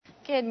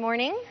Good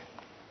morning.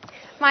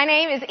 My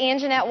name is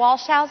Anjanette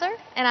Walchhauser,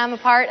 and I'm a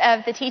part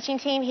of the teaching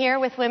team here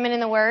with Women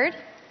in the Word.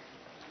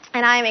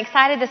 And I'm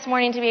excited this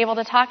morning to be able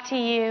to talk to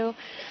you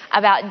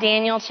about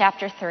Daniel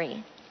chapter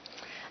 3.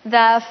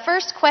 The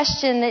first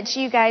question that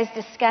you guys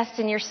discussed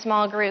in your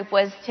small group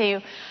was to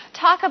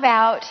talk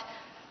about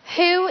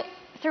who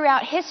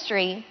throughout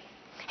history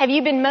have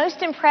you been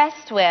most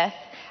impressed with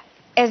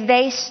as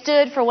they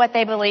stood for what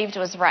they believed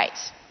was right.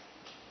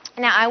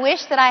 Now, I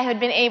wish that I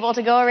had been able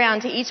to go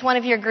around to each one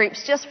of your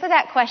groups just for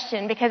that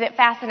question because it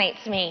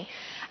fascinates me.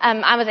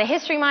 I was a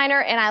history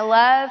minor and I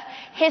love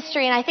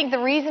history, and I think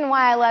the reason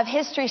why I love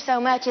history so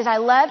much is I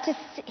love to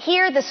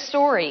hear the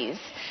stories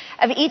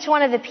of each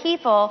one of the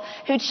people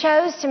who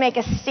chose to make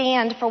a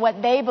stand for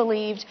what they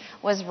believed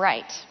was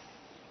right.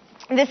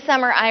 This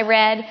summer I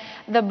read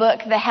the book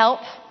The Help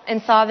and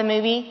saw the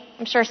movie.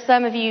 I'm sure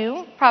some of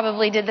you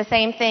probably did the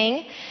same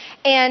thing.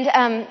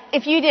 And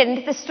if you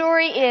didn't, the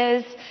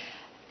story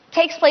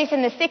takes place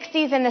in the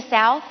 60s in the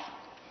South,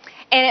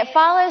 and it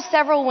follows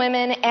several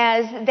women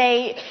as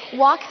they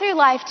walk through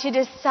life to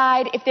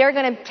decide if they're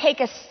going to take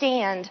a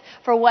stand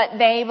for what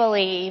they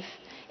believe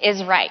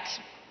is right.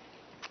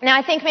 Now,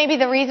 I think maybe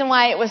the reason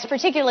why it was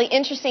particularly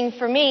interesting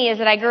for me is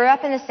that I grew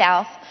up in the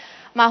South.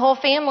 My whole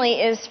family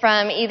is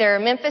from either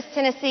Memphis,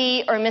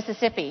 Tennessee, or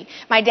Mississippi.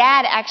 My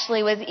dad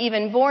actually was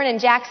even born in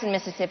Jackson,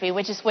 Mississippi,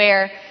 which is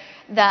where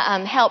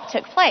the help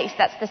took place.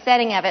 That's the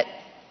setting of it.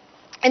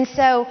 And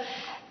so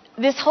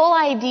this whole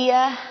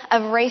idea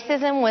of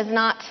racism was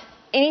not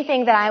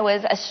anything that I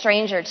was a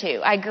stranger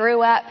to. I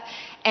grew up,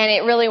 and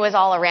it really was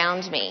all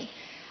around me.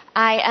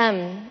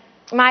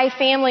 My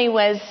family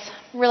was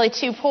really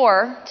too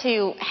poor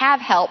to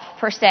have help,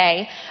 per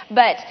se,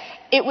 but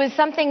it was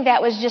something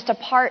that was just a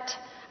part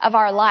of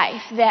our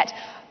life, that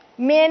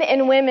men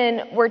and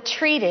women were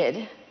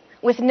treated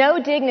with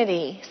no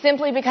dignity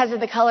simply because of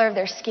the color of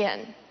their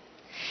skin.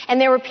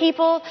 And there were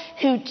people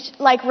who,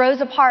 like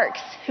Rosa Parks,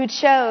 who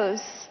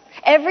chose,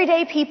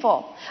 everyday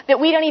people that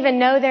we don't even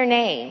know their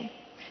name,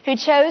 who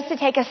chose to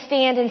take a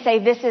stand and say,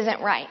 this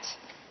isn't right.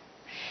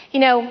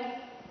 You know,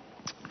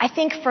 I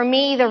think for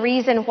me, the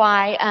reason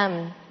why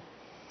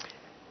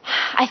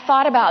I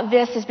thought about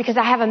this is because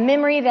I have a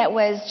memory that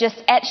was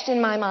just etched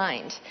in my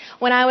mind.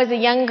 When I was a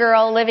young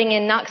girl living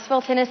in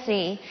Knoxville,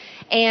 Tennessee,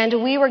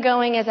 and we were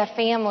going as a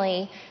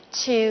family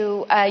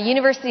to a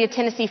University of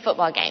Tennessee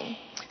football game.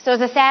 So it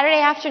was a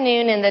Saturday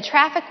afternoon, and the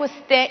traffic was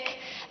thick.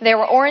 There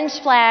were orange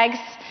flags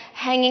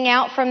hanging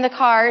out from the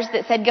cars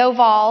that said "Go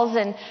Vols,"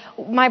 and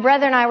my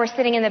brother and I were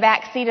sitting in the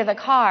back seat of the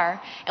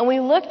car, and we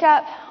looked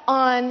up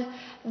on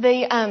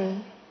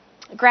the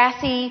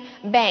grassy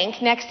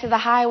bank next to the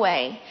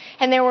highway,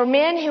 and there were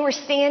men who were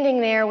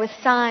standing there with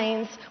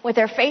signs with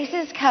their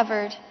faces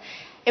covered.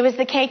 It was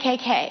the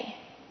KKK,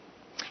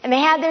 and they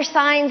had their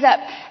signs up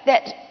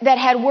that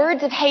had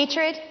words of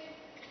hatred,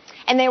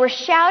 and they were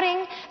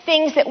shouting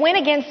things that went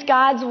against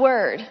God's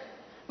word,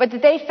 but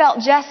that they felt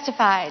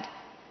justified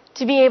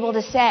to be able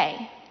to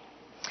say.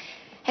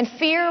 And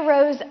fear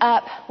rose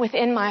up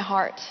within my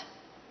heart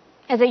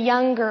as a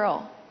young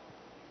girl,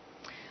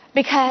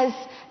 because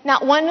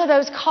not one of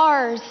those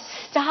cars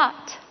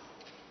stopped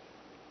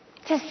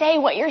to say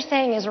what you're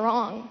saying is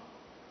wrong.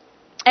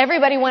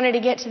 Everybody wanted to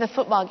get to the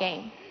football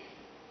game.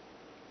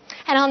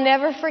 And I'll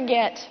never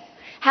forget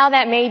how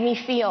that made me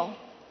feel.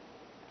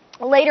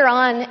 Later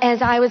on,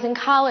 as I was in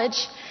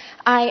college,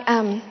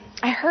 I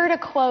heard a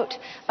quote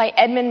by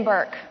Edmund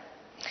Burke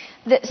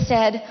that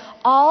said,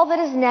 all that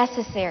is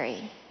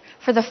necessary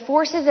for the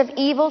forces of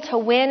evil to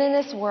win in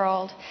this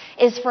world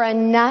is for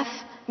enough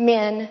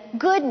men,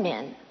 good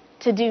men,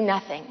 to do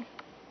nothing.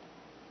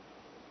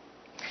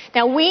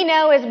 Now, we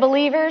know as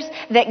believers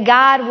that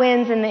God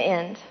wins in the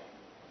end.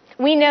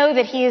 We know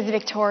that He is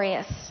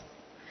victorious.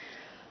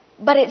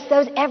 But it's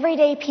those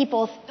everyday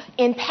people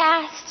in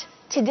past,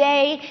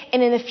 today,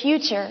 and in the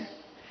future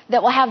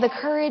that will have the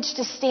courage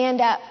to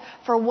stand up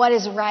for what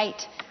is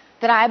right,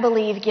 that I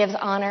believe gives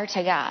honor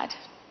to God.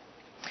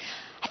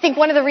 I think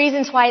one of the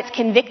reasons why it's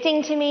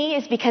convicting to me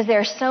is because there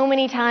are so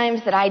many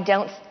times that I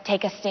don't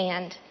take a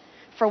stand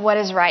for what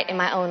is right in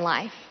my own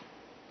life.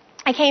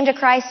 I came to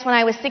Christ when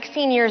I was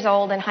 16 years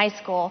old in high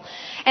school,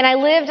 and I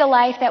lived a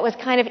life that was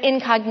kind of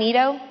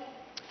incognito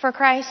for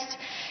Christ.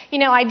 You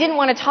know, I didn't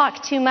want to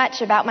talk too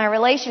much about my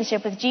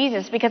relationship with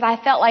Jesus because I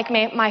felt like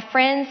my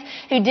friends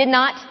who did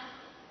not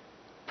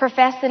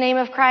profess the name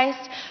of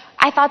Christ,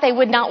 I thought they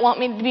would not want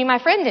me to be my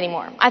friend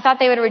anymore. I thought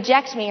they would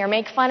reject me or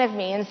make fun of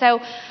me. And so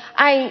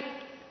I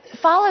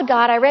followed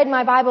God. I read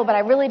my Bible, but I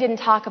really didn't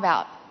talk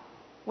about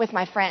with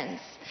my friends.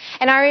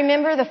 And I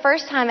remember the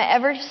first time I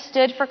ever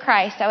stood for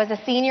Christ, I was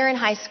a senior in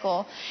high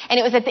school, and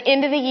it was at the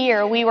end of the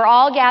year. We were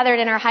all gathered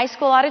in our high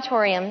school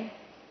auditorium,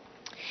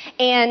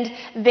 and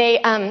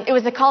it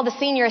was called the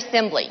Senior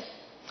Assembly.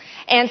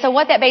 And so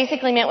what that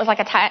basically meant was like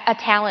a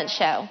talent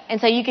show.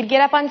 And so you could get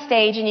up on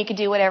stage and you could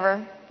do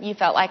whatever you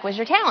felt like was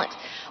your talent.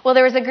 Well,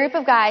 there was a group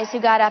of guys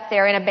who got up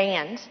there in a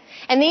band.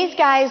 And these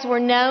guys were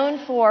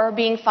known for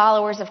being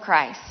followers of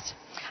Christ.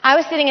 I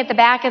was sitting at the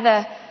back of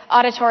the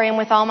auditorium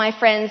with all my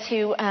friends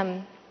who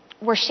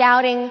were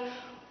shouting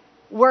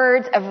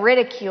words of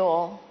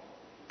ridicule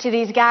to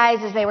these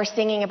guys as they were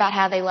singing about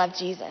how they loved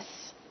Jesus.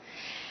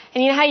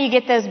 And you know how you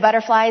get those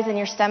butterflies in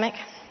your stomach?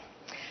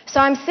 So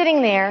I'm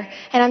sitting there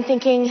and I'm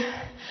thinking,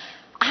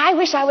 I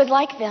wish I was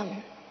like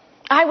them.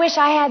 I wish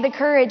I had the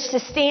courage to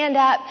stand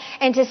up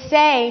and to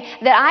say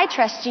that I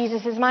trust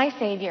Jesus as my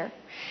Savior.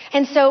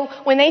 And so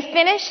when they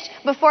finished,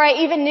 before I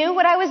even knew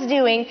what I was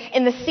doing,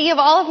 in the sea of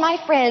all of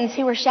my friends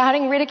who were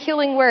shouting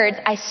ridiculing words,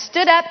 I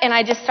stood up and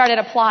I just started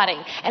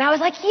applauding. And I was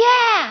like,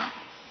 yeah!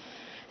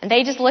 And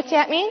they just looked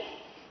at me.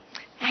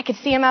 I could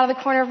see them out of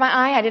the corner of my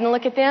eye. I didn't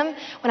look at them.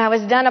 When I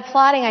was done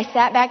applauding, I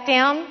sat back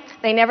down.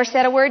 They never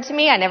said a word to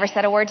me. I never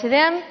said a word to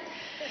them.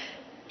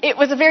 It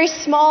was a very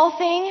small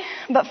thing,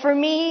 but for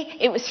me,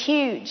 it was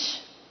huge.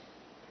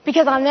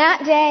 Because on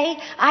that day,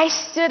 I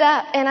stood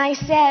up and I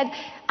said,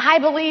 I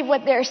believe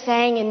what they're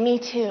saying, and me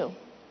too.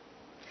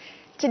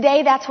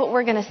 Today, that's what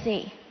we're going to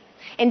see.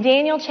 In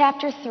Daniel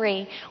chapter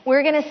 3,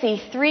 we're going to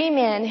see 3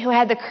 men who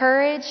had the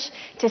courage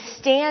to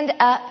stand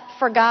up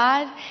for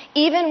God,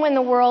 even when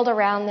the world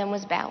around them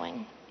was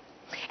bowing.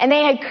 And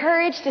they had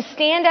courage to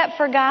stand up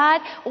for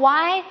God.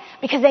 Why?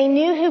 Because they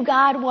knew who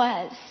God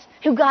was,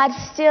 who God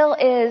still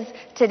is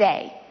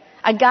today.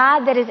 A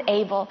God that is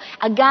able,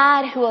 a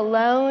God who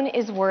alone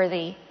is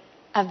worthy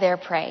of their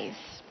praise.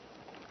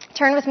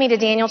 Turn with me to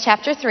Daniel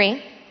chapter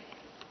 3.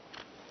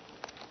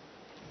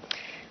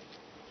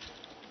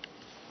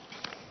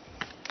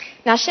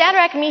 Now,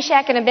 Shadrach,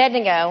 Meshach, and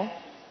Abednego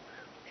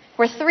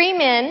were 3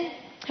 men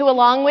who,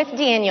 along with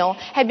Daniel,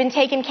 had been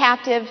taken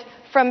captive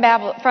from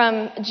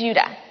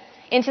Judah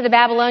into the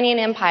Babylonian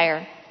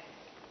Empire.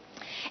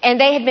 And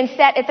they had been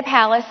set at the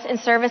palace in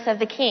service of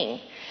the king.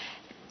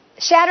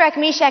 Shadrach,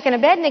 Meshach, and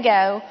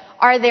Abednego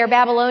are their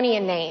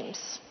Babylonian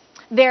names.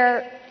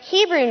 Their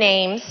Hebrew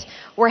names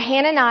were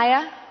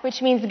Hananiah,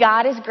 which means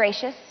God is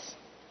gracious,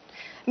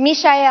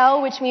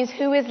 Mishael, which means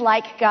who is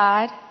like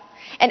God,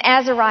 and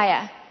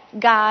Azariah,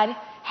 God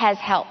has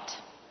helped.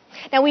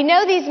 Now we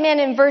know these men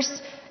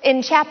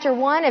in chapter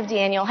 1 of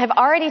Daniel have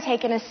already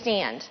taken a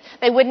stand.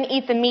 They wouldn't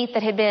eat the meat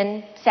that had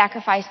been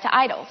sacrificed to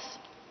idols.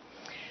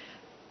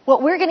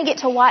 What we're going to get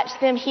to watch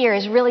them here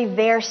is really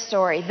their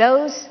story,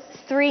 those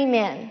 3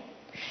 men.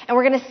 And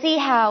we're going to see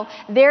how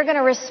they're going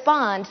to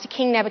respond to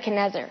King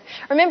Nebuchadnezzar.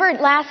 Remember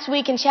last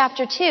week in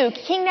chapter 2,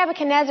 King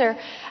Nebuchadnezzar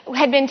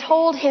had been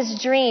told his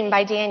dream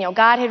by Daniel.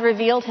 God had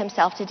revealed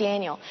himself to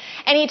Daniel.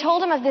 And he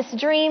told him of this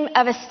dream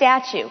of a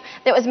statue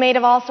that was made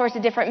of all sorts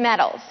of different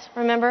metals.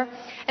 Remember?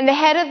 And the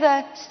head of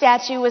the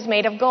statue was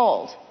made of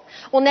gold.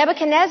 Well,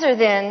 Nebuchadnezzar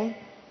then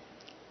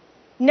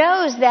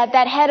knows that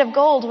that head of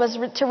gold was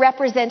to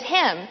represent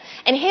him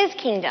and his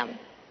kingdom.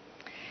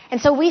 And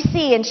so we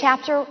see in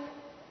chapter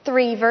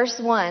 3, verse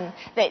 1,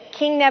 that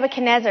King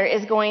Nebuchadnezzar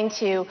is going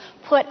to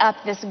put up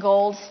this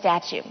gold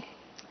statue.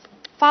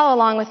 Follow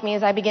along with me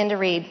as I begin to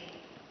read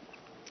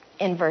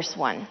in verse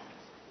 1.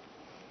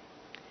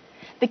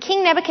 The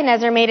king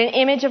Nebuchadnezzar made an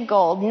image of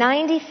gold,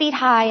 90 feet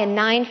high and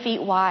 9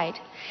 feet wide,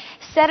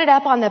 set it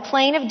up on the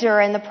plain of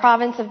Dura in the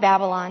province of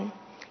Babylon.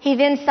 He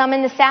then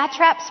summoned the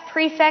satraps,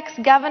 prefects,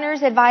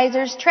 governors,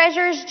 advisors,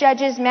 treasurers,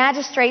 judges,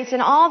 magistrates,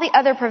 and all the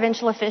other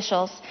provincial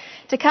officials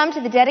to come to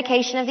the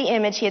dedication of the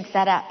image he had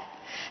set up.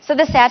 So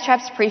the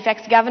satraps,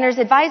 prefects, governors,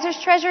 advisors,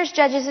 treasurers,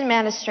 judges, and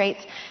magistrates,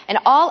 and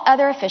all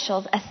other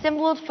officials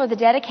assembled for the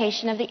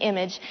dedication of the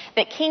image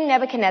that King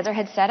Nebuchadnezzar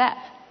had set up.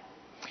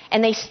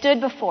 And they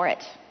stood before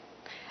it.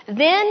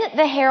 Then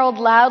the herald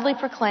loudly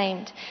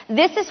proclaimed,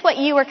 "This is what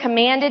you are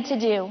commanded to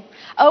do,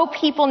 O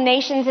people,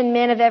 nations, and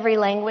men of every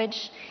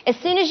language. As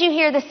soon as you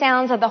hear the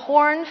sounds of the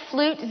horn,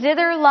 flute,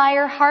 zither,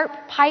 lyre, harp,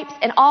 pipes,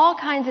 and all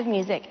kinds of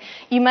music,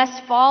 you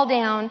must fall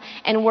down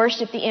and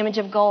worship the image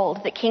of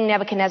gold that King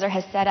Nebuchadnezzar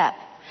has set up.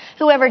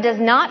 Whoever does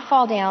not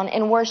fall down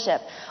and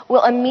worship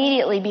will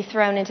immediately be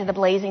thrown into the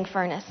blazing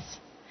furnace."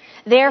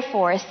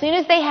 Therefore, as soon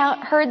as they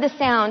heard the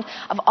sound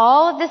of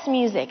all of this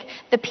music,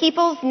 the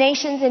peoples,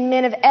 nations, and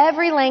men of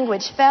every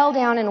language fell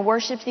down and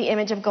worshipped the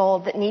image of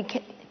gold that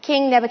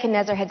King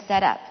Nebuchadnezzar had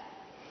set up.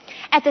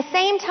 At the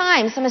same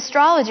time, some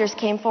astrologers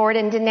came forward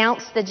and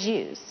denounced the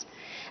Jews.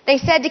 They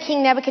said to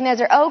King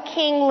Nebuchadnezzar, "O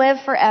king,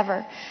 live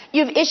forever.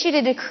 You have issued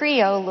a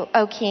decree,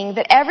 O king,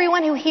 that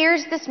everyone who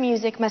hears this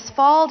music must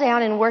fall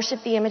down and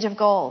worship the image of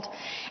gold,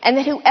 and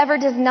that whoever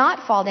does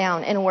not fall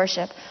down and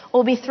worship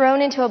will be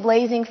thrown into a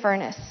blazing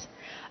furnace.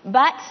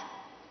 But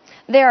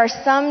there are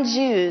some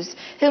Jews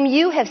whom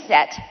you have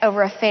set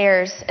over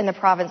affairs in the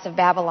province of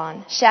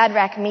Babylon,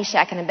 Shadrach,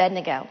 Meshach, and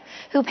Abednego,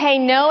 who pay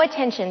no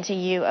attention to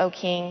you, O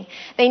king.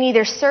 They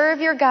neither serve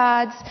your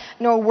gods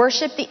nor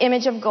worship the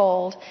image of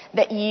gold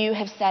that you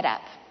have set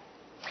up."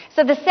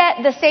 So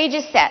the stage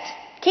is set.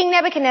 King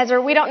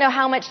Nebuchadnezzar, we don't know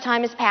how much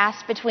time has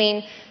passed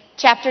between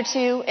chapter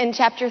 2 and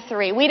chapter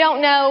 3. We don't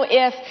know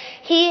if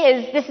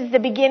this is the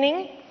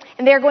beginning,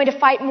 and they're going to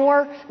fight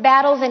more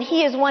battles, and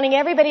he is wanting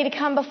everybody to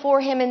come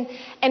before him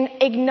and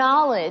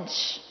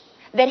acknowledge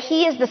that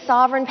he is the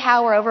sovereign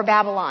power over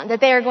Babylon, that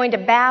they are going to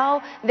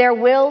bow their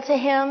will to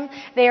him,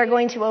 they are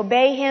going to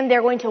obey him,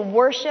 they're going to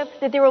worship,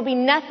 that there will be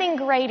nothing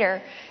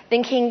greater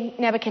than King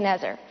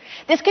Nebuchadnezzar.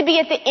 This could be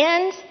at the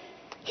end.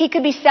 He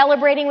could be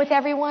celebrating with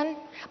everyone.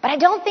 But I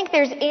don't think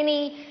there's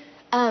any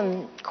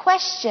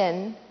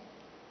question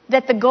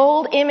that the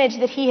gold image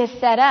that he has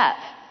set up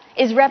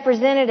is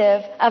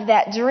representative of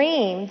that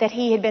dream that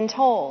he had been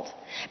told.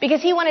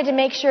 Because he wanted to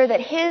make sure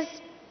that his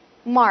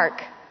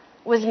mark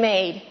was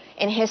made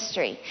in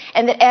history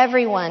and that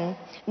everyone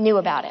knew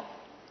about it.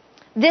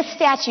 This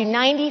statue,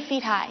 90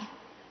 feet high.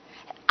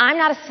 I'm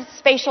not a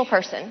spatial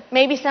person.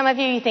 Maybe some of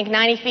you think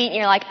 90 feet and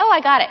you're like, oh,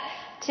 I got it.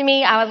 To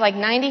me, I was like,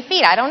 90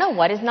 feet. I don't know.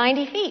 What is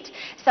 90 feet?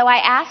 So I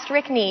asked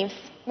Rick Neves,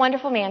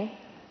 wonderful man,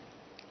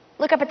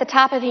 look up at the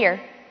top of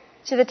here,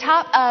 to the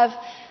top of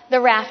the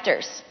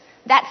rafters.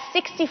 That's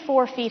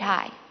 64 feet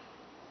high.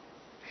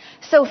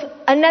 So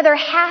another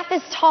half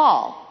as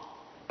tall,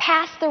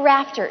 past the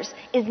rafters,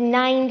 is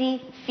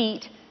 90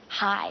 feet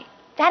high.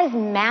 That is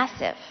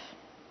massive.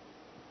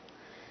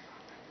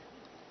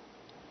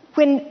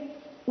 When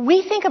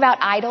we think about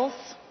idols,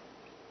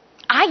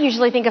 I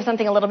usually think of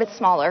something a little bit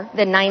smaller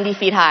than 90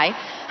 feet high.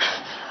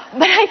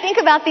 But I think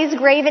about these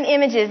graven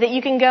images that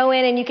you can go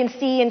in and you can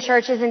see in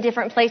churches and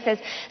different places.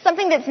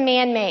 Something that's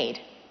man-made,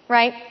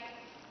 right?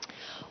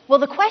 Well,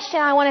 the question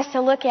I want us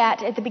to look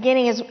at the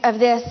beginning of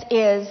this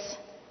is,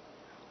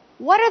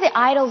 what are the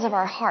idols of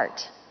our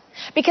heart?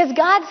 Because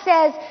God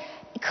says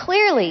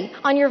clearly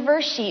on your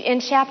verse sheet in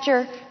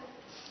chapter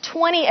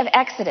 20 of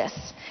Exodus,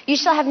 you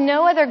shall have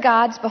no other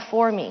gods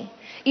before me.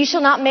 You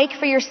shall not make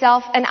for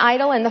yourself an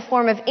idol in the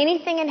form of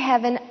anything in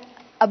heaven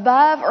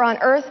above or on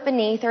earth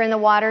beneath or in the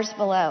waters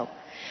below.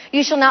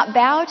 You shall not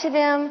bow to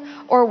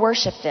them or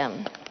worship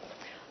them.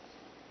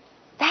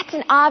 That's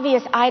an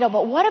obvious idol,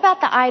 but what about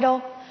the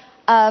idol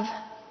of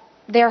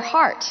their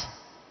heart?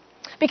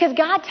 Because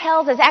God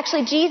tells us,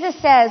 actually Jesus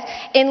says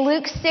in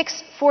Luke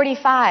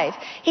 6:45,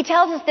 he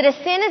tells us that a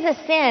sin is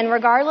a sin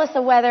regardless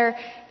of whether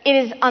it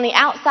is on the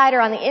outside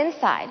or on the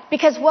inside.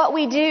 Because what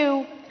we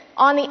do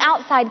on the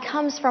outside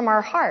comes from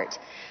our heart.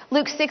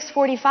 Luke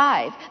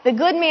 6:45, the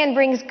good man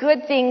brings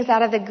good things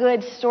out of the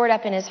good stored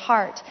up in his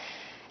heart.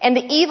 And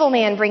the evil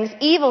man brings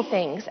evil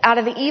things out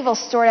of the evil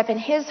stored up in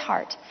his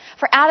heart.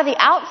 For out of the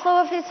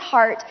outflow of his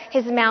heart,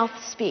 his mouth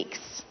speaks.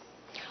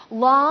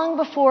 Long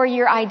before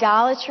your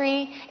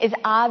idolatry is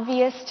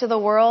obvious to the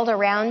world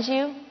around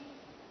you,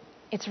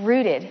 it's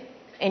rooted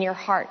in your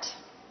heart.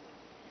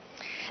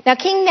 Now,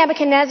 King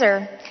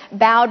Nebuchadnezzar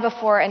bowed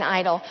before an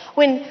idol.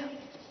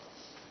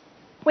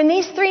 When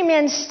these three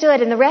men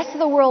stood and the rest of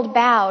the world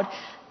bowed,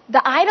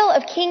 the idol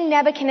of King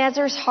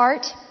Nebuchadnezzar's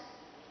heart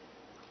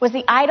was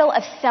the idol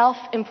of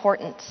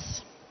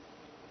self-importance.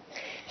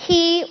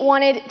 He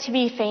wanted to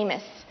be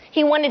famous.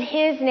 He wanted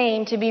his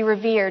name to be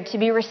revered, to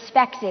be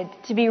respected,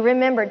 to be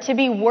remembered, to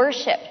be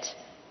worshipped.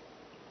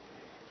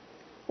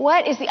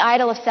 What is the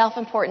idol of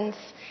self-importance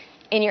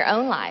in your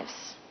own lives?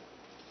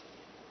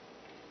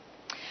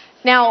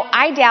 Now,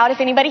 I doubt if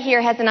anybody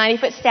here has a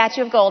 90-foot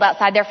statue of gold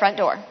outside their front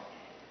door.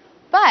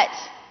 But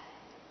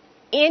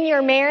in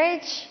your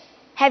marriage,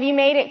 have you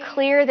made it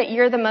clear that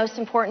you're the most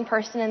important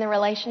person in the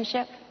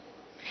relationship?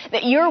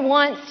 That your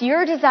wants,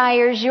 your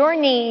desires, your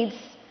needs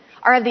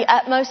are of the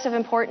utmost of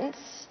importance?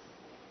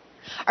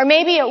 Or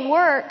maybe at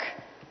work,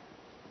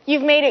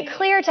 you've made it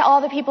clear to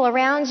all the people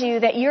around you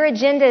that your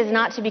agenda is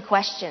not to be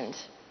questioned.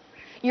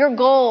 Your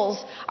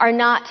goals are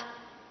not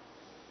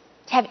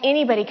to have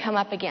anybody come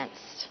up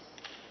against.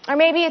 Or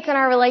maybe it's in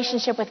our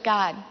relationship with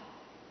God.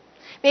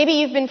 Maybe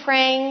you've been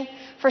praying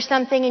for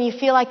something and you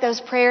feel like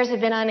those prayers have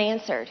been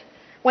unanswered.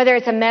 Whether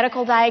it's a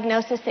medical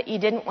diagnosis that you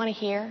didn't want to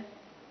hear,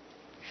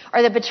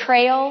 or the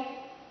betrayal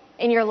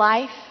in your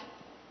life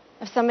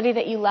of somebody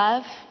that you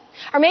love.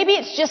 Or maybe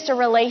it's just a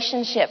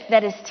relationship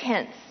that is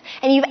tense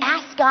and you've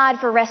asked God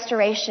for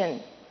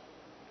restoration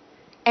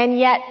and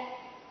yet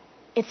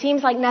it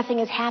seems like nothing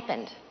has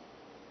happened.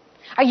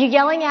 Are you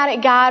yelling out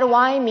at God,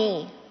 why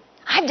me?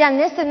 I've done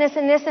this and this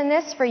and this and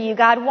this for you,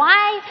 God.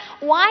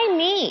 Why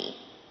me?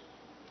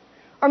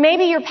 Or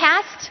maybe you're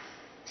past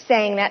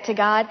saying that to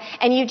God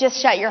and you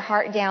just shut your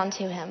heart down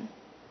to Him.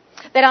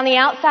 That on the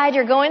outside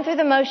you're going through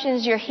the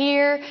motions, you're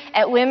here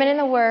at Women in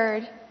the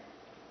Word,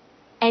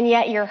 and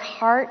yet your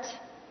heart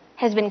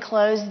has been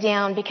closed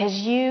down because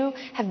you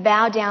have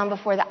bowed down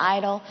before the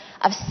idol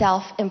of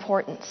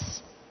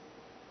self-importance.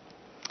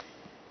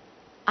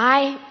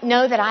 I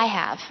know that I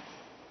have.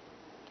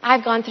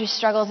 I've gone through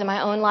struggles in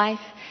my own life,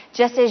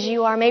 just as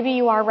you are. Maybe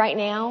you are right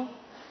now.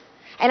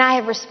 And I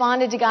have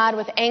responded to God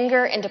with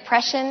anger and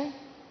depression.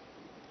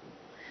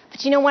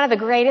 But you know, one of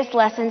the greatest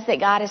lessons that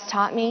God has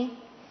taught me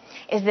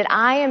is that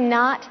I am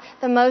not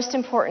the most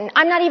important.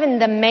 I'm not even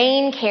the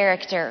main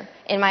character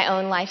in my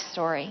own life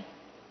story.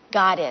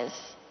 God is.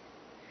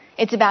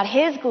 It's about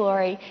His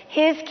glory,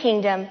 His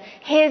kingdom,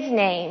 His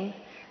name,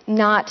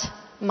 not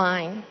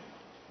mine.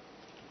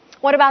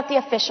 What about the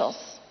officials?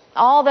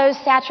 All those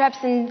satraps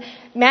and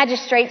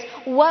magistrates,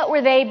 what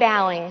were they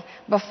bowing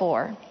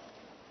before?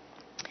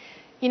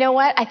 You know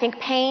what? I think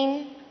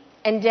pain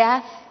and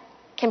death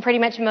can pretty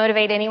much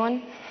motivate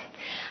anyone.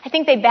 I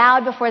think they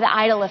bowed before the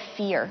idol of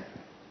fear.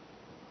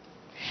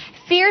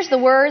 Fear is the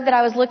word that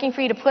I was looking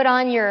for you to put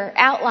on your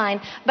outline,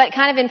 but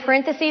kind of in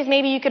parentheses,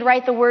 maybe you could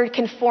write the word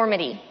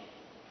conformity.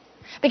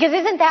 Because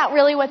isn't that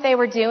really what they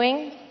were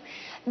doing?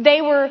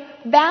 They were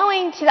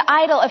bowing to the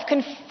idol of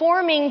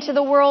conforming to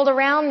the world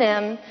around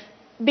them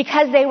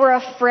because they were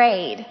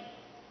afraid.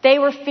 They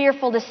were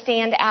fearful to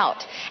stand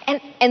out.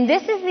 And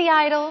this is the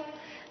idol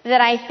that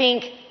I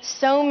think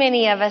so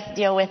many of us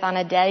deal with on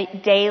a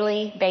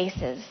daily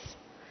basis.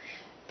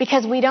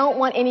 Because we don't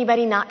want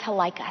anybody not to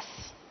like us.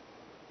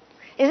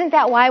 Isn't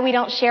that why we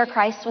don't share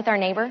Christ with our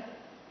neighbor?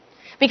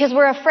 Because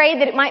we're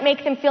afraid that it might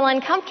make them feel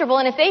uncomfortable.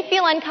 And if they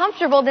feel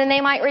uncomfortable, then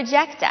they might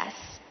reject us.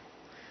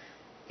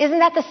 Isn't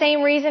that the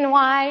same reason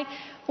why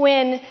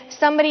when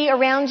somebody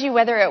around you,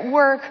 whether at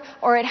work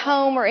or at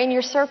home or in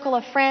your circle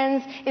of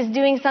friends, is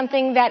doing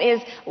something that is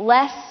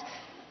less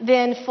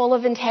than full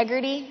of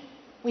integrity,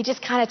 we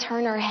just kind of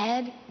turn our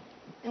head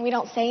and we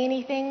don't say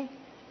anything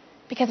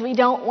because we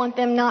don't want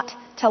them not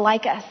to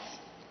like us.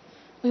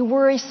 We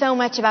worry so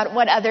much about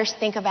what others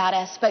think about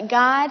us, but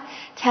God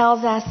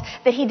tells us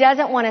that He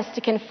doesn't want us to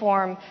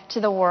conform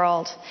to the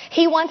world.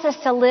 He wants us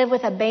to live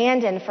with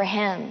abandon for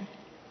Him.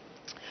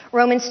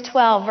 Romans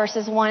 12,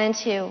 verses 1 and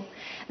 2.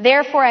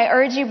 Therefore, I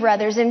urge you,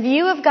 brothers, in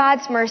view of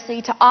God's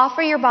mercy, to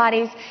offer your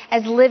bodies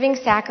as living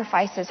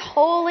sacrifices,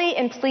 holy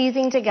and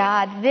pleasing to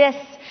God. This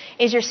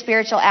is your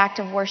spiritual act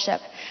of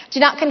worship. Do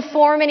not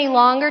conform any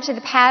longer to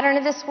the pattern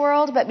of this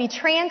world, but be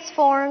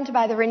transformed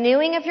by the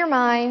renewing of your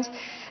mind.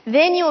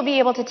 Then you will be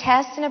able to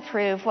test and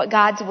approve what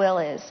God's will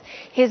is,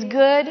 His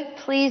good,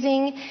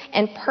 pleasing,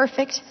 and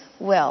perfect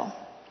will.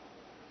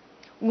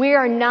 We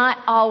are not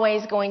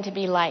always going to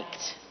be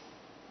liked.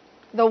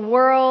 The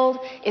world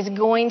is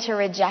going to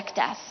reject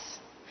us.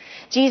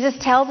 Jesus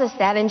tells us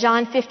that in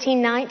John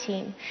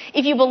 15:19.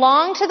 If you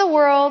belong to the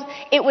world,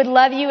 it would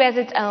love you as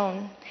its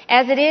own.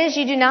 As it is,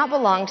 you do not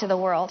belong to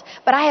the world,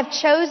 but I have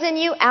chosen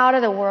you out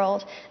of the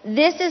world.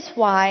 This is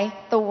why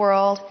the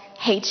world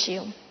hates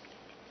you.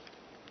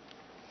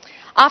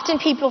 Often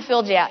people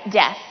feel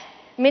death.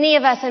 Many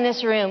of us in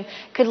this room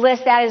could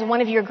list that as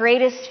one of your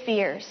greatest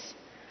fears.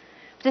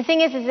 But the thing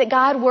is that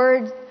God's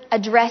word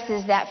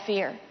addresses that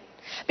fear.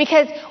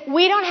 Because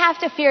we don't have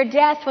to fear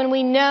death when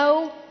we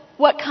know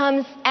what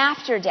comes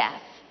after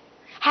death.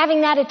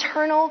 Having that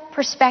eternal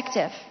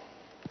perspective.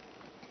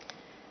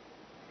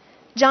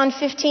 1 John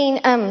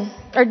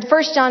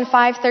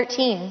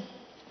 5:13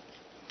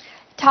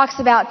 talks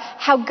about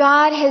how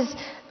God has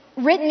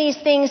written these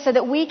things so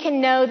that we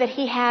can know that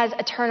He has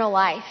eternal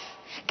life.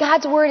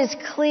 God's word is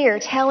clear,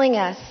 telling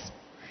us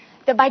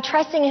that by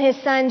trusting in His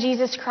Son,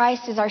 Jesus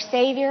Christ, as our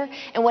Savior,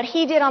 and what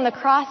He did on the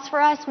cross for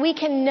us, we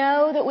can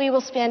know that we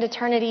will spend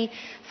eternity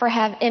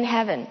in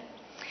heaven.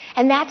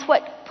 And that's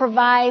what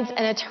provides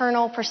an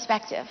eternal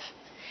perspective.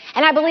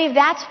 And I believe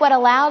that's what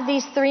allowed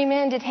these three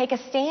men to take a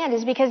stand,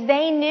 is because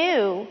they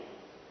knew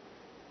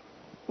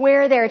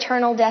where their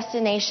eternal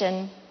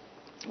destination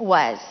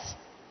was.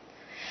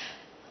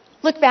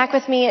 Look back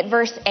with me at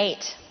verse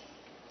 8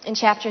 in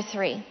chapter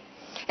 3.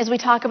 As we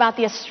talk about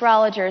the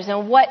astrologers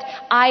and what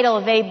idol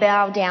they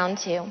bow down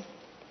to.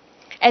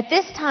 At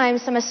this time,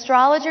 some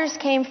astrologers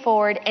came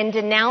forward and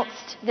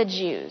denounced the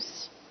Jews.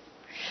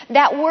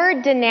 That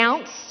word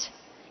denounced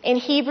in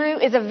Hebrew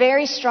is a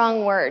very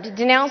strong word.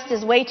 Denounced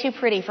is way too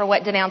pretty for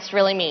what denounced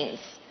really means.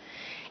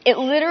 It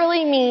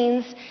literally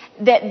means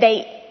that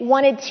they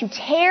wanted to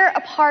tear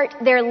apart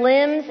their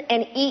limbs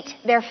and eat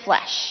their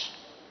flesh.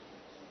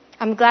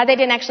 I'm glad they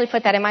didn't actually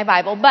put that in my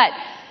Bible, but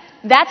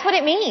that's what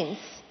it means.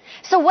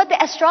 So what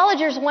the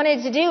astrologers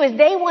wanted to do is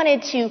they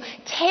wanted to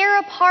tear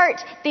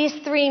apart these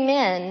three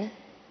men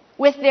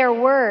with their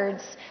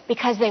words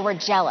because they were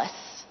jealous.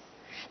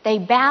 They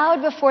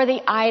bowed before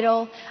the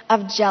idol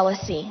of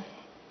jealousy.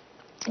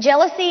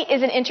 Jealousy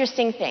is an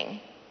interesting thing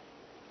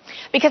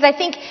because I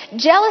think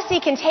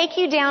jealousy can take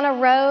you down a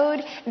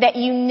road that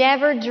you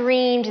never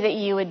dreamed that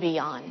you would be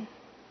on.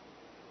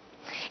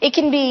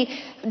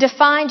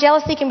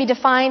 Jealousy can be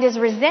defined as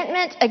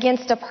resentment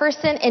against a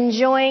person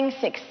enjoying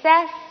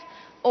success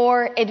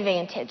or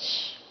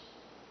advantage.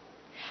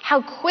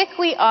 How quick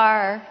we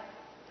are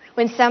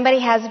when somebody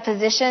has a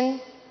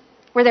position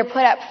where they're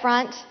put up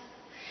front.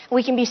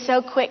 We can be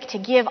so quick to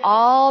give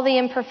all the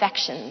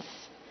imperfections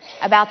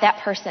about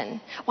that person.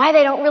 Why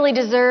they don't really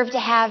deserve to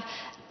have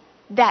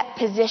that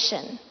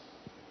position,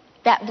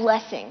 that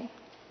blessing.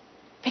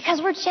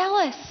 Because we're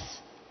jealous.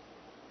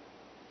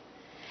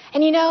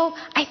 And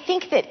I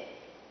think that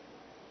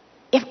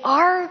if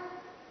our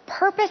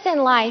purpose in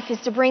life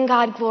is to bring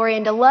God glory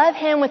and to love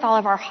Him with all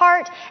of our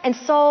heart and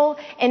soul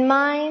and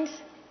mind,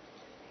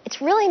 it's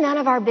really none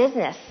of our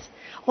business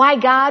why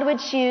God would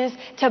choose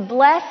to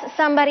bless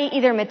somebody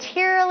either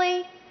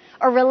materially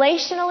or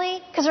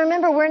relationally. Because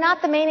remember, we're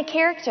not the main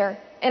character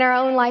in our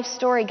own life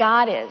story.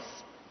 God is.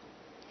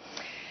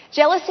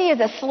 Jealousy is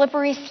a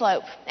slippery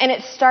slope, and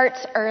it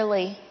starts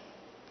early.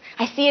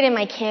 I see it in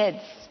my kids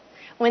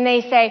when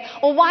they say,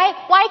 well,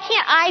 why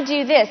can't I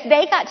do this?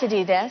 They got to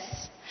do this.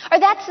 Or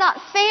that's not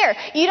fair.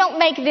 You don't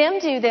make them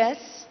do this.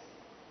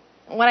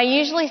 What I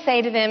usually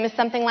say to them is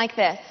something like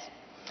this.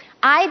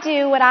 I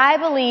do what I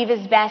believe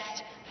is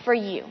best for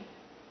you.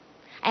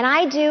 And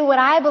I do what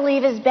I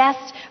believe is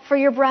best for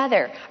your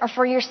brother or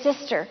for your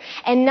sister.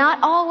 And not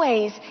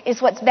always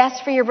is what's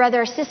best for your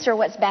brother or sister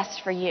what's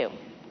best for you.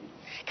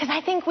 Because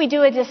I think we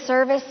do a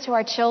disservice to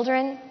our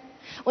children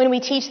when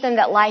we teach them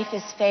that life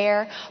is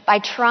fair by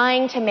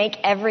trying to make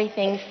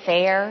everything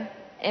fair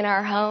in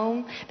our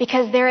home.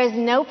 Because there is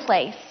no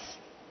place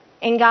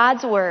in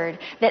God's Word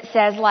that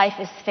says life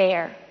is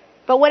fair.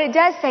 But what it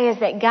does say is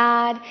that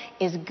God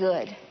is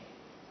good.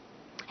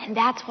 And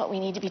that's what we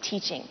need to be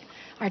teaching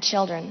our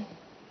children.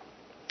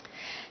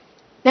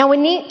 Now,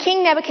 when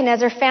King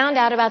Nebuchadnezzar found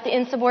out about the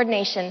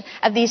insubordination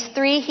of these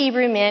 3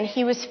 Hebrew men,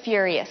 he was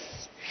furious.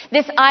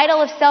 This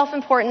idol of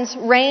self-importance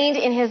reigned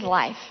in his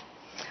life.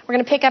 We're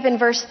going to pick up in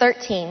verse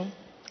 13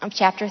 of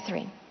chapter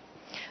 3.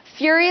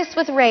 Furious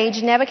with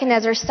rage,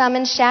 Nebuchadnezzar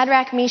summoned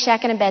Shadrach,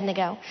 Meshach, and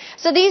Abednego.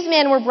 So these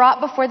men were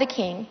brought before the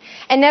king.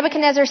 And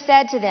Nebuchadnezzar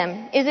said to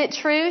them, "Is it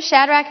true,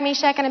 Shadrach,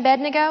 Meshach, and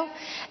Abednego,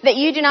 that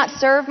you do not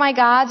serve my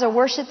gods or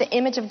worship the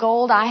image of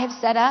gold I have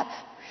set up?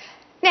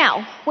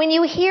 Now, when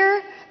you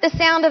hear the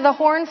sound of the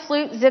horn,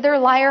 flute, zither,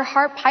 lyre,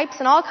 harp, pipes,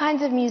 and all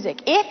kinds of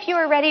music, if you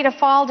are ready to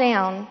fall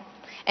down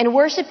and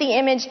worship the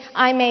image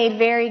I made,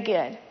 very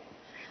good.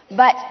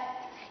 But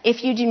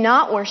if you do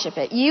not worship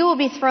it, you will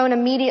be thrown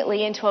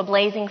immediately into a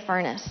blazing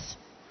furnace.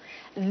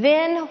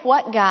 Then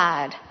what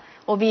God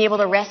will be able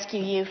to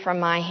rescue you from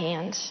my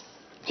hand?"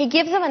 He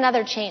gives them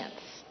another chance.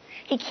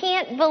 He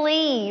can't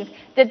believe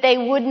that they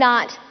would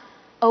not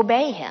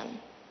obey him.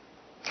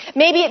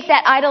 Maybe it's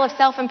that idol of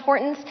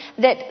self-importance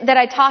that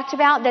I talked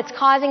about that's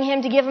causing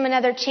him to give him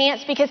another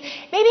chance, because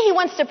maybe he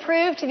wants to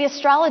prove to the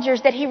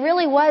astrologers that he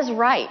really was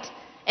right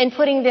in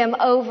putting them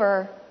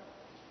over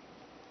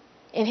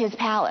in his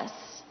palace.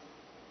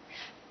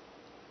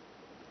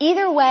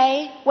 Either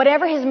way,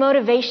 whatever his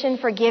motivation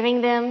for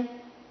giving them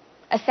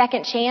a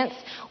second chance,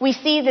 we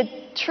see the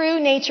true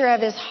nature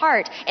of his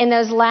heart in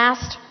those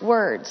last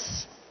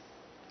words,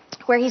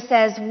 where he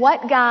says,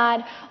 "What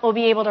God will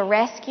be able to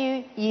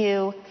rescue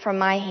you from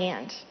my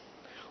hand?"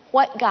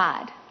 What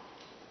God?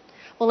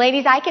 Well,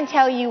 ladies, I can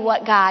tell you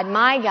what God,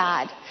 my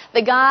God,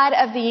 the God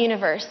of the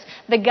universe,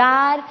 the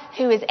God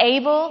who is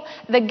able,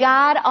 the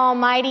God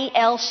Almighty,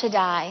 El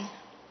Shaddai.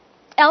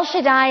 El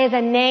Shaddai is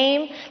a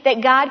name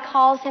that God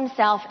calls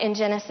himself in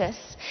Genesis.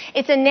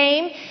 It's a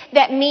name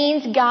that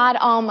means God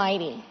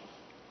Almighty.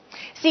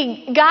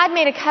 See, God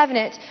made a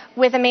covenant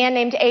with a man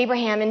named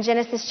Abraham in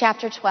Genesis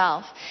chapter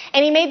 12.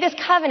 And he made this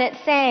covenant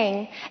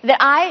saying that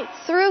I,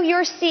 through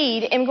your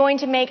seed, am going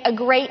to make a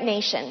great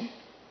nation,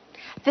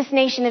 this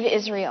nation of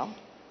Israel.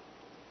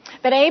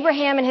 But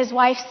Abraham and his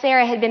wife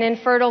Sarah had been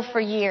infertile for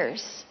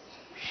years.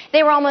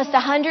 They were almost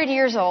 100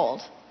 years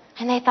old.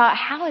 And they thought,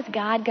 how is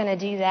God going to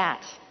do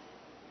that?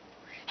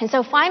 And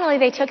so finally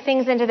they took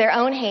things into their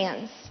own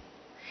hands.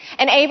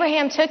 And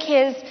Abraham took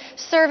his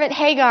servant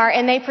Hagar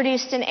and they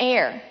produced an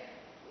heir.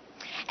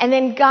 And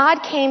then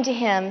God came to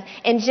him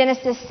in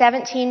Genesis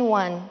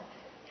 17:1.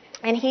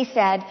 And he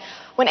said,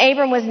 when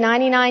Abram was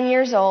 99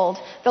 years old,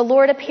 the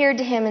Lord appeared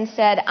to him and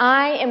said,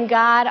 "I am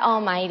God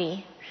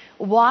Almighty.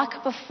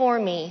 Walk before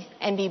me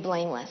and be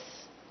blameless."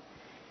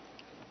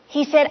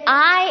 He said,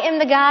 "I am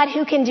the God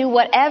who can do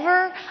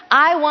whatever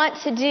I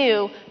want to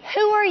do.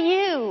 Who are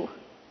you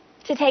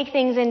to take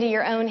things into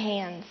your own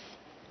hands?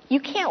 You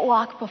can't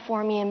walk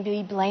before me and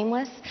be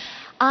blameless.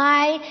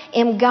 I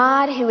am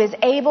God who is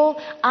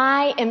able.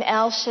 I am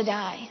El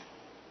Shaddai."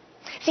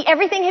 See,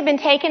 everything had been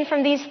taken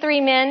from these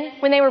 3 men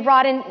when they were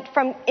brought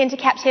into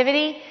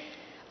captivity,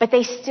 but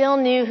they still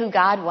knew who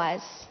God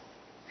was.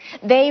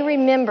 They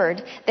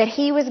remembered that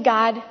he was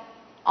God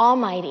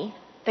Almighty,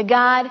 the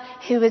God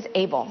who is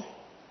able.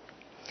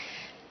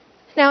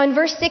 Now in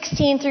verse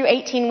 16 through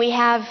 18, we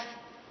have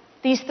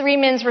these 3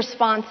 men's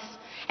response.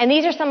 And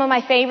these are some of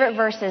my favorite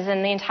verses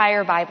in the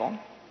entire Bible.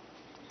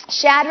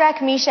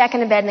 Shadrach, Meshach,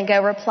 and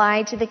Abednego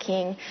replied to the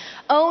king,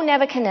 "O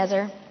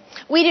Nebuchadnezzar,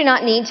 we do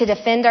not need to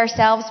defend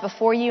ourselves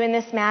before you in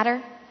this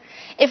matter.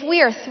 If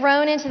we are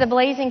thrown into the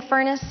blazing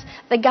furnace,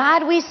 the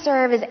God we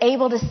serve is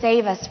able to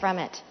save us from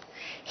it.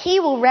 He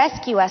will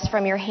rescue us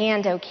from your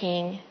hand, O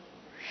king.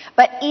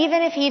 But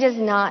even if he does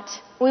not,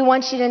 we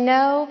want you to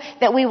know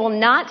that we will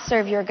not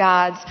serve your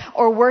gods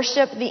or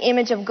worship the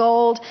image of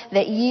gold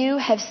that you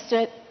have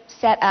set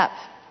up."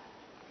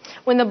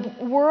 When the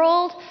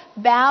world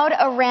bowed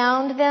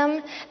around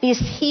them, these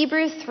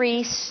Hebrew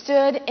 3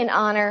 stood in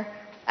honor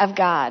of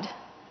God.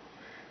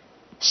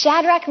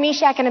 Shadrach,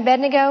 Meshach, and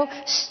Abednego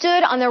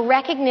stood on the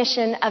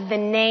recognition of the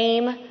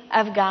name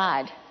of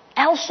God,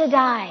 El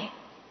Shaddai.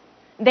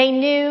 They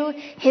knew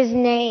his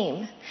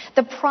name,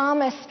 the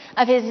promise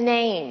of his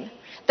name,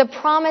 the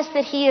promise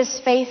that he is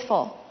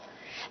faithful.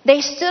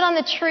 They stood on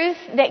the truth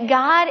that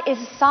God is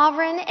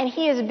sovereign and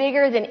he is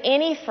bigger than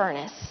any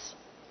furnace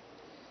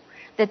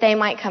that they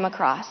might come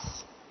across.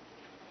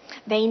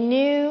 They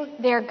knew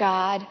their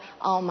God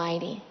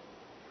Almighty.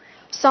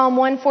 Psalm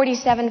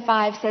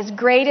 147:5 says,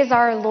 "Great is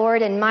our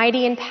Lord and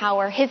mighty in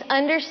power. His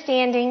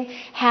understanding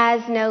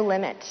has no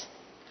limit."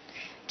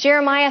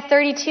 Jeremiah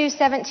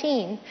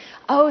 32:17.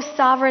 O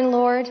sovereign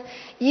Lord,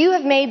 you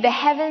have made the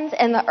heavens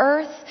and the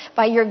earth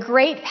by your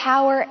great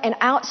power and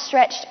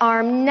outstretched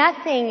arm.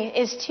 Nothing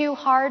is too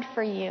hard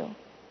for you.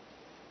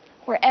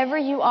 Wherever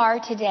you are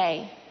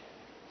today,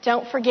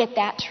 don't forget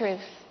that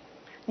truth.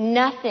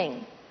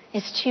 Nothing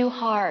is too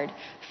hard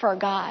for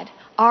God,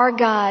 our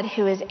God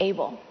who is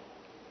able.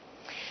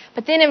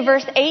 But then in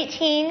verse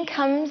 18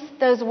 comes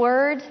those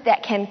words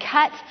that can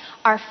cut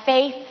our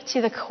faith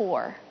to the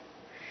core.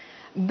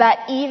 But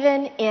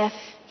even if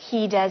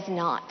he does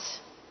not.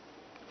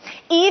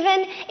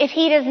 Even if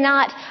he does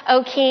not,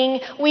 O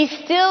King, we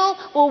still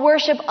will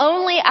worship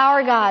only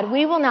our God.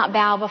 We will not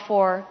bow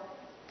before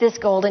this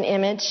golden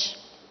image.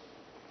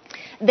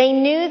 They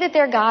knew that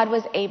their God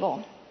was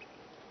able.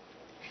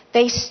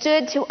 They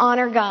stood to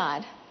honor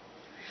God.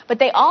 But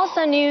they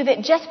also knew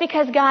that just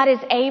because God is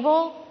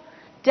able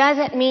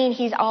doesn't mean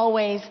he's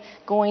always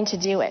going to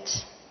do it.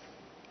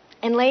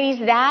 And ladies,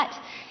 that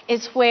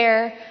is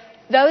where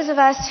those of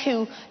us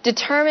who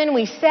determine,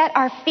 we set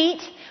our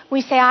feet,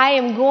 we say, I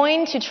am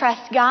going to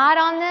trust God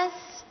on this.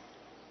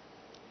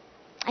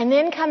 And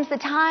then comes the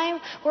time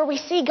where we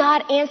see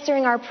God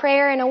answering our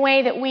prayer in a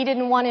way that we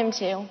didn't want him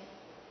to.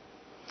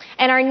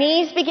 And our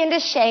knees begin to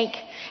shake,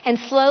 and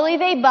slowly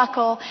they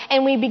buckle,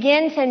 and we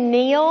begin to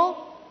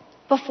kneel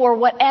before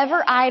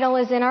whatever idol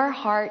is in our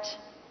heart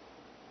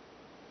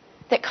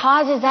that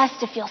causes us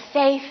to feel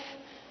safe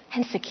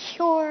and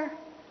secure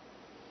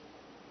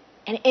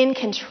and in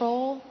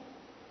control.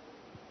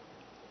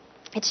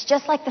 It's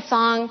just like the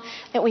song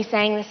that we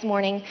sang this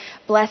morning,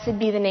 Blessed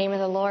be the name of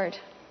the Lord.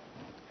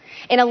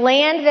 In a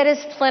land that is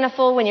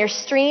plentiful, when your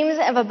streams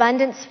of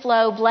abundance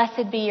flow,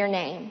 blessed be your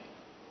name.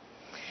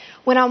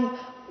 When I'm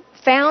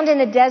found in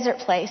a desert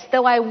place,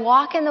 though I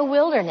walk in the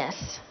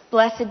wilderness,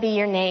 blessed be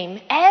your name.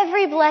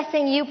 Every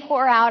blessing you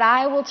pour out,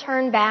 I will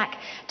turn back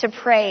to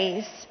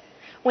praise.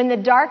 When the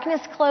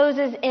darkness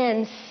closes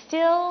in,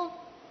 still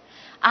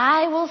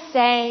I will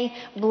say,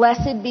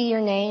 blessed be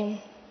your name.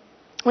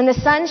 When the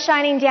sun's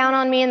shining down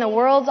on me and the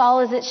world's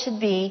all as it should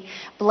be,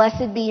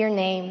 blessed be your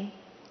name.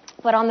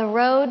 But on the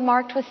road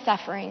marked with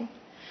suffering,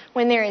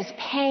 when there is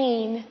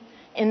pain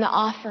in the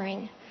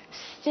offering,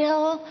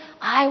 still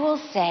I will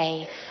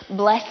say,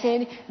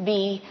 blessed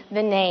be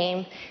the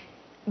name.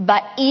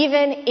 But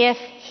even if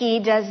he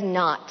does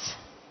not,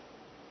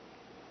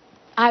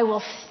 I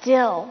will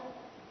still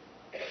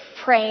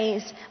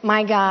praise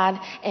my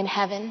God in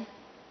heaven.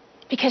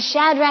 Because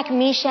Shadrach,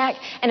 Meshach,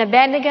 and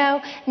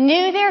Abednego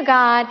knew their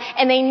God,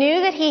 and they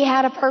knew that he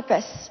had a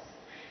purpose.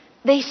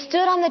 They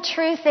stood on the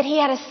truth that he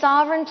had a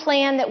sovereign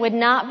plan that would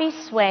not be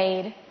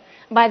swayed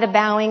by the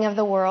bowing of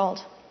the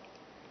world.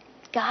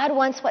 God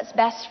wants what's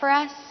best for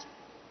us,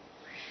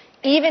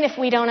 even if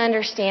we don't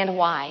understand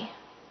why.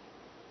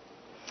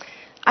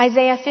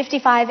 Isaiah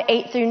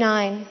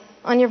 55:8-9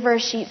 on your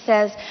verse sheet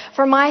says,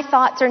 For my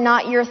thoughts are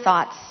not your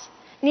thoughts,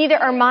 neither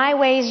are my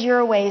ways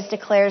your ways,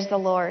 declares the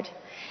Lord.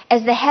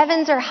 As the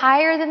heavens are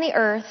higher than the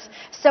earth,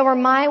 so are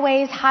my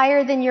ways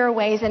higher than your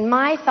ways, and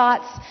my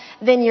thoughts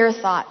than your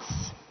thoughts.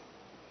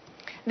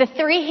 The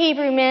three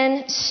Hebrew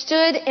men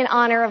stood in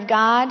honor of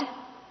God,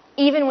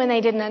 even when they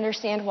didn't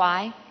understand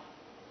why.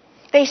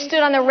 They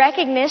stood on the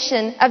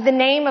recognition of the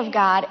name of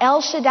God,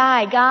 El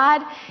Shaddai,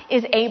 God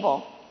is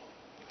able.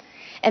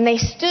 And they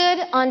stood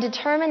on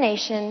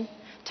determination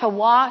to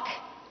walk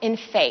in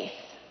faith.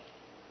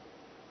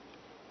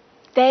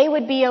 They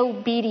would be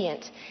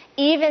obedient,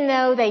 even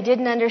though they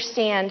didn't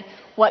understand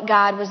what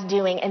God was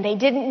doing and they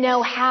didn't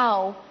know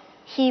how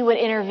he would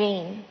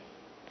intervene.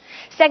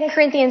 2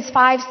 Corinthians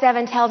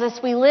 5:7 tells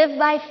us we live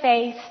by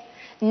faith,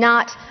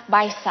 not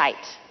by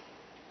sight.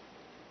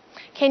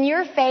 Can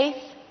your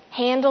faith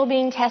handle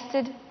being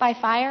tested by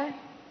fire?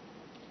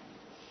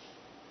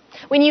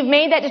 When you've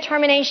made that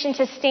determination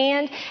to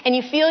stand and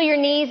you feel your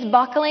knees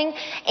buckling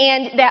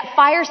and that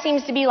fire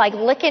seems to be like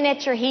licking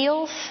at your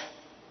heels,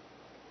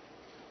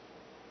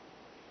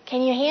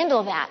 can you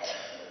handle that?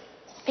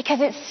 Because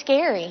it's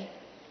scary.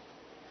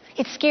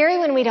 It's scary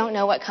when we don't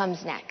know what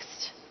comes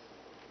next.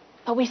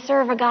 But we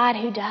serve a God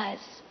who does.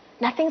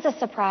 Nothing's a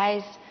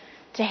surprise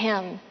to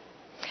him.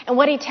 And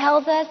what he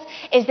tells us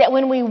is that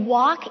when we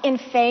walk in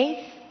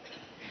faith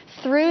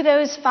through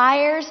those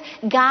fires,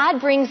 God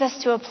brings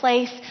us to a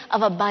place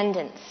of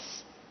abundance.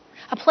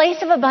 A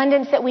place of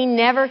abundance that we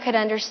never could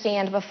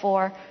understand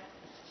before.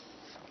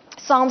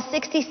 Psalm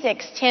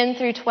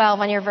 66:10-12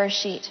 on your verse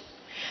sheet.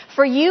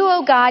 For you,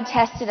 O God,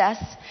 tested us.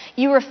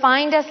 You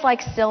refined us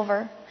like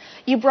silver.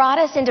 You brought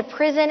us into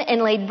prison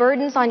and laid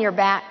burdens on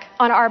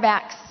our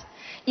backs.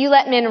 You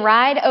let men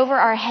ride over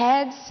our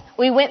heads.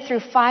 We went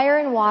through fire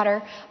and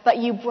water, but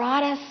you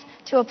brought us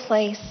to a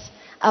place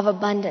of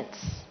abundance.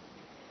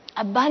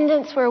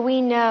 Abundance where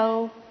we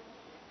know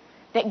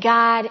that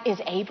God is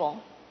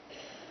able.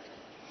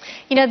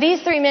 You know,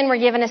 these three men were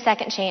given a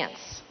second chance.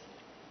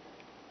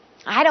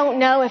 I don't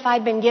know if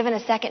I'd been given a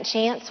second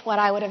chance what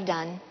I would have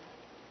done.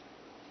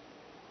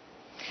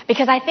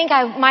 Because I think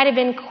I might have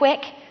been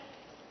quick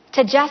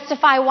to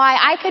justify why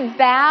I could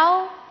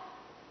bow,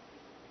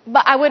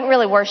 but I wouldn't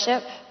really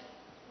worship.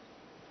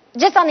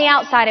 Just on the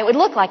outside, it would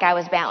look like I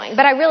was bowing,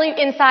 but I really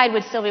inside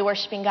would still be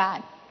worshiping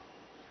God.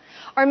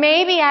 Or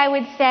maybe I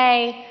would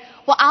say,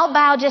 well, I'll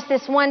bow just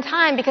this one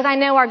time because I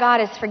know our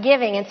God is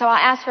forgiving, and so I'll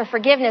ask for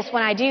forgiveness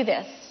when I do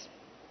this.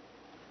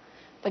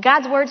 But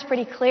God's word's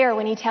pretty clear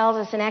when he tells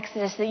us in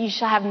Exodus that you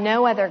shall have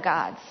no other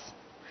gods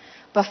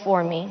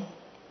before me.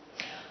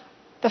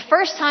 The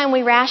first time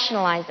we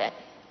rationalize it,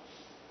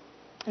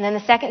 and then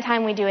the second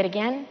time we do it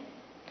again,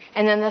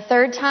 and then the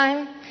third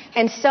time,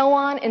 and so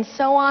on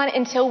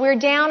until we're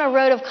down a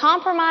road of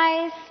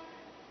compromise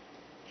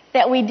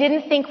that we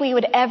didn't think we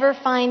would ever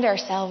find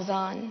ourselves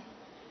on.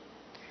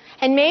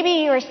 And maybe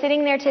you are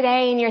sitting there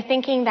today and you're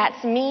thinking,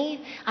 that's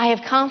me. I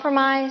have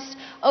compromised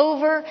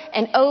over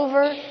and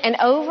over and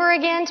over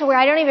again to where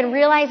I don't even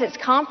realize it's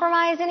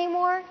compromise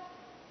anymore.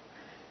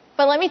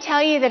 But let me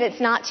tell you that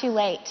it's not too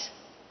late.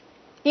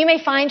 You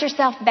may find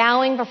yourself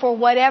bowing before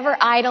whatever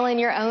idol in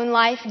your own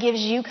life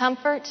gives you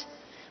comfort,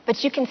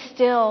 but you can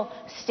still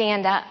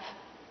stand up.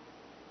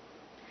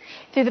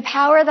 Through the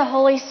power of the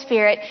Holy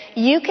Spirit,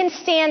 you can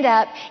stand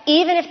up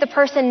even if the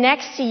person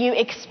next to you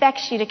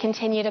expects you to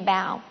continue to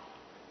bow.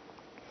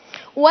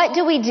 What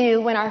do we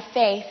do when our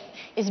faith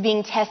is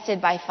being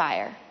tested by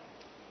fire?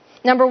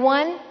 Number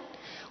one,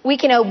 we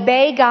can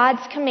obey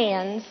God's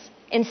commands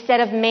instead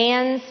of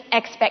man's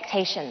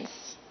expectations.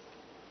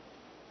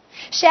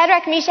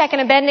 Shadrach, Meshach,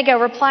 and Abednego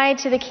replied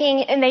to the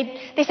king, and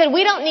they said,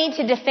 we don't need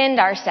to defend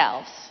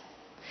ourselves.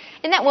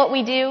 Isn't that what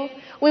we do?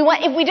 We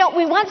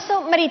want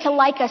somebody to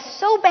like us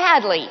so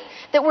badly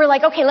that we're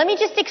like, okay, let me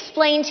just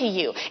explain to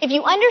you. If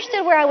you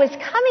understood where I was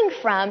coming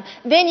from,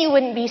 then you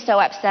wouldn't be so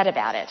upset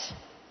about it.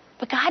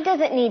 But God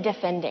doesn't need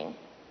defending.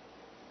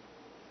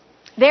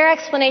 Their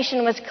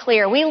explanation was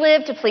clear. We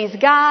live to please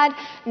God,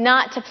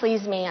 not to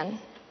please man.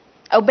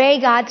 Obey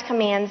God's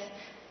commands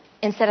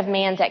instead of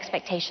man's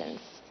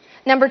expectations.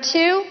 Number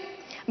two,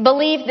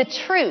 believe the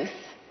truth,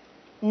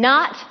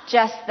 not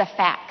just the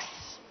facts.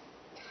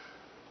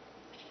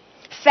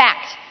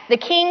 Fact, the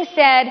king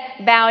said,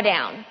 bow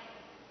down.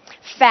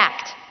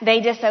 Fact,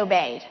 they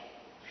disobeyed.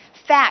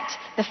 Fact,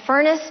 the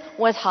furnace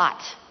was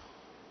hot.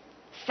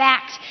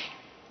 Fact,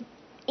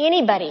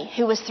 anybody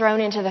who was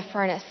thrown into the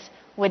furnace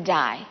would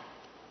die.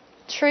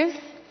 Truth,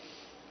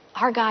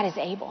 our God is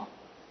able.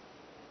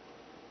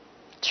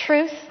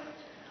 Truth,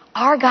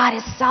 our God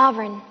is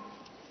sovereign.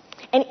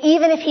 And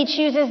even if he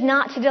chooses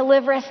not to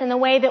deliver us in the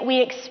way that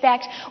we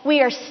expect,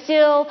 we are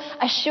still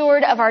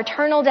assured of our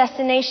eternal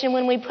destination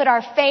when we put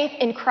our faith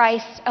in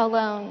Christ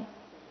alone.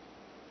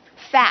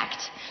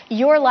 Fact,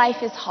 your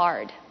life is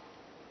hard.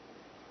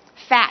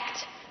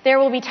 Fact, there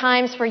will be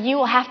times where you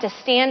will have to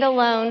stand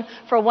alone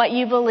for what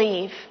you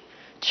believe.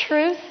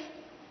 Truth,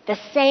 the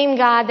same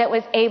God that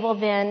was able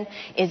then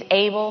is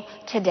able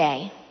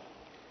today.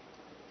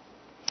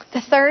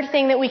 The third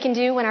thing that we can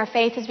do when our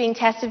faith is being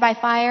tested by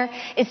fire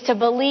is to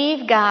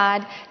believe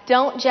God.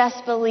 Don't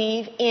just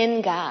believe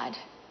in God.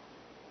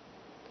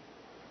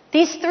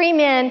 These three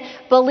men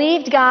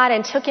believed God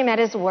and took him at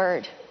his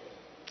word.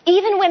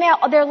 Even when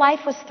their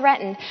life was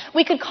threatened,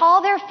 we could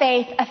call their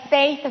faith a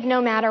faith of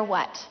no matter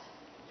what.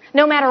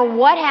 No matter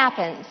what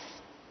happens,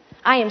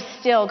 I am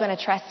still going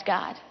to trust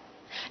God.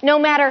 No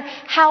matter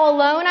how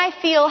alone I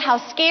feel, how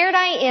scared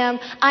I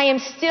am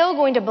still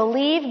going to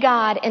believe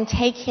God and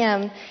take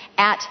him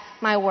at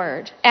my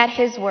word, at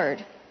his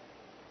word.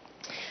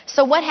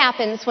 So what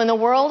happens when the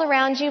world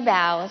around you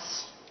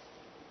bows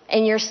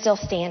and you're still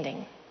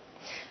standing?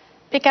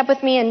 Pick up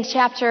with me in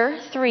chapter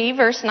 3,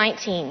 verse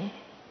 19.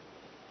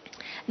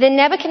 Then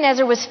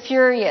Nebuchadnezzar was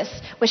furious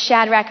with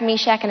Shadrach,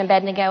 Meshach, and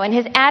Abednego, and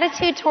his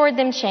attitude toward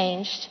them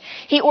changed.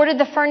 He ordered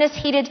the furnace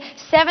heated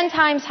 7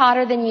 times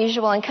hotter than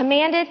usual and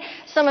commanded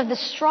some of the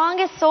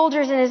strongest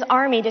soldiers in his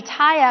army to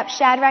tie up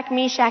Shadrach,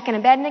 Meshach, and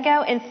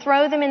Abednego and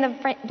throw them in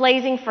the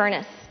blazing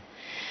furnace.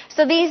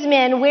 So these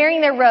men,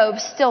 wearing their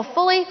robes, still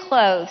fully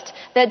clothed,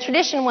 the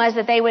tradition was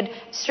that they would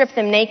strip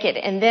them naked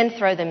and then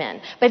throw them in.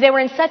 But they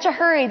were in such a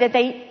hurry that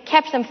they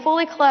kept them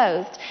fully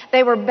clothed.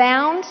 They were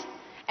bound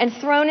and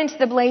thrown into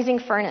the blazing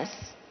furnace.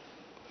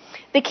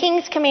 The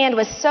king's command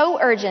was so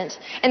urgent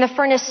and the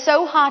furnace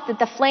so hot that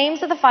the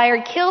flames of the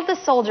fire killed the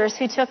soldiers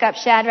who took up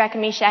Shadrach,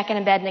 Meshach, and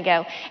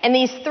Abednego. And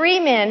these 3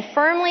 men,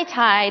 firmly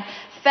tied,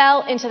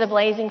 fell into the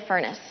blazing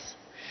furnace.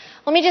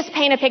 Let me just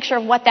paint a picture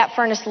of what that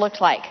furnace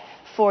looked like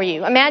for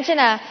you. Imagine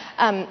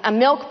a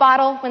milk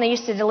bottle when they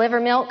used to deliver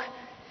milk.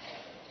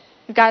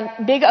 You've got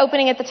a big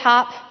opening at the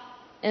top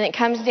and it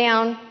comes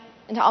down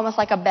into almost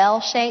like a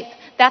bell shape.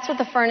 That's what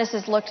the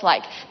furnaces looked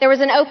like. There was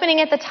an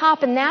opening at the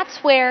top, and that's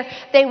where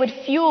they would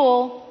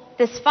fuel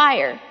this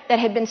fire that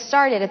had been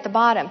started at the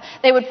bottom.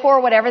 They would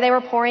pour whatever they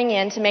were pouring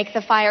in to make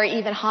the fire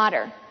even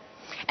hotter.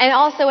 And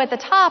also at the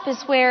top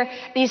is where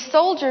these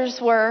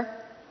soldiers were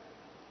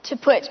to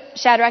put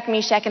Shadrach,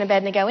 Meshach, and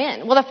Abednego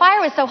in. Well, the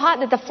fire was so hot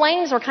that the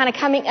flames were kind of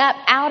coming up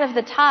out of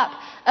the top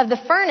of the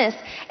furnace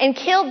and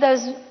killed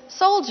those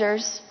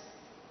soldiers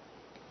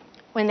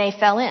when they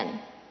fell in.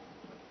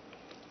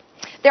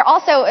 There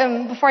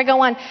also, before I go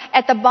on,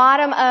 at the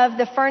bottom of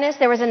the furnace,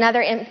 there was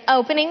another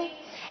opening.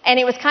 And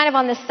it was kind of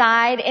on the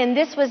side, and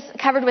this was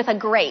covered with a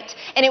grate.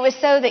 And it was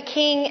so that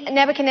King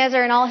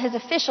Nebuchadnezzar and all his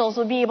officials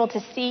would be able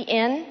to see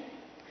in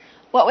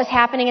what was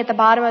happening at the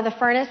bottom of the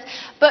furnace.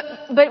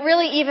 But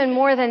really even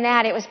more than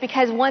that, it was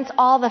because once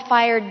all the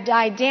fire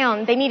died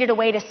down, they needed a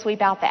way to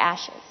sweep out the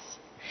ashes.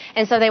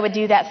 And so they would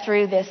do that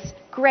through this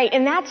grate.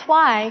 And that's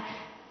why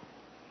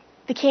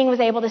the king was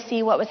able to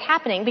see what was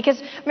happening.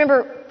 Because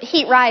remember,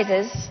 heat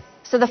rises,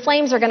 so the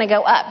flames are going to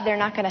go up.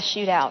 They're not going to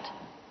shoot out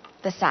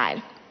the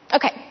side.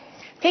 Okay.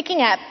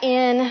 Picking up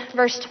in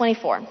verse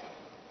 24.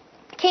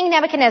 King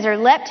Nebuchadnezzar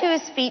leapt to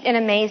his feet in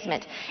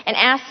amazement and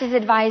asked his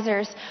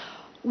advisors,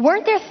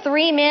 "Weren't there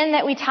 3 men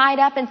that we tied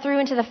up and threw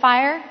into the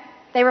fire?"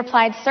 They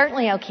replied,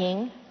 "Certainly, O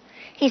king."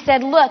 He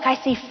said, "Look, I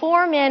see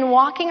 4 men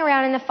walking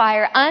around in the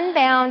fire,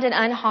 unbound and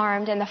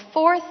unharmed, and the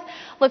 4th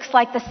looks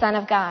like the Son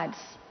of God's."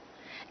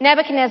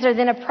 Nebuchadnezzar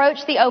then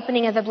approached the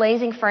opening of the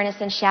blazing furnace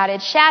and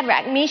shouted,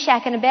 "Shadrach,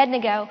 Meshach, and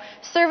Abednego,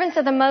 servants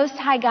of the Most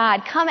High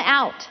God, come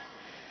out."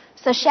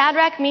 So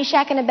Shadrach,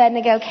 Meshach, and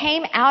Abednego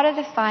came out of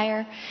the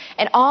fire,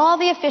 and all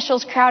the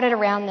officials crowded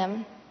around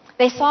them.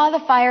 They saw the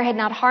fire had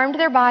not harmed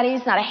their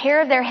bodies, not a hair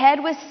of their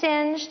head was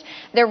singed,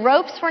 their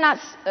robes were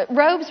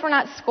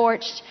not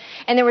scorched,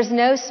 and there was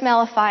no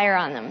smell of fire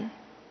on them.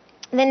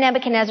 Then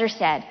Nebuchadnezzar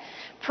said,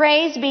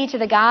 "Praise be to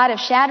the God of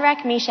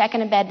Shadrach, Meshach,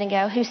 and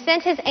Abednego, who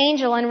sent his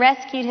angel and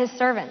rescued his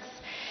servants.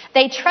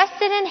 They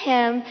trusted in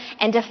him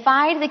and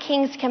defied the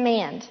king's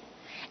command,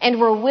 and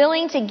were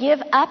willing to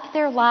give up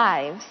their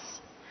lives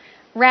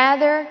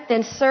rather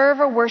than serve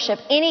or worship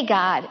any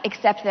god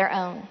except their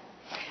own.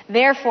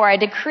 Therefore, I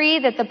decree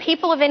that the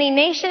people of any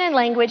nation and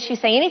language who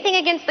say anything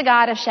against the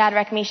God of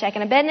Shadrach, Meshach,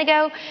 and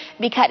Abednego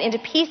be cut into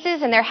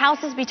pieces and their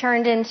houses be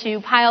turned into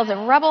piles of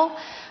rubble,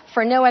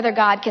 for no other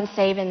God can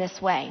save in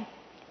this way."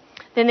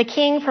 Then the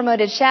king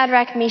promoted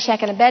Shadrach,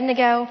 Meshach, and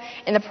Abednego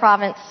in the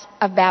province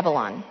of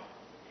Babylon.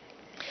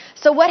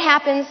 So what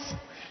happens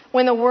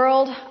when the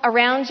world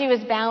around you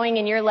is bowing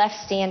and you're left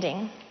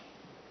standing?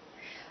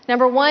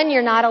 Number 1,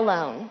 you're not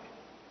alone.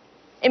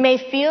 It may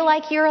feel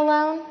like you're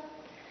alone,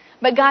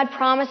 but God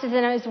promises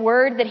in his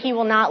word that he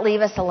will not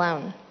leave us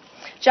alone.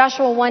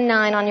 Joshua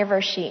 1:9 on your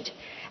verse sheet.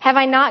 "Have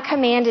I not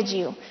commanded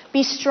you?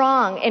 Be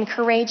strong and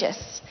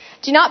courageous.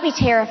 Do not be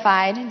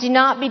terrified. Do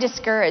not be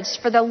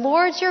discouraged, for the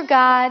Lord your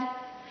God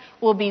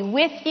will be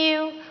with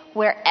you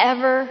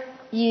wherever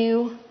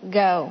you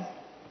go."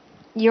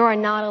 You are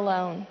not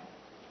alone.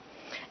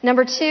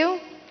 Number 2,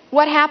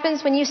 what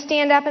happens when you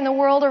stand up and the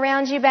world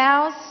around you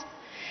bows?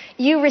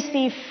 You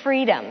receive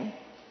freedom.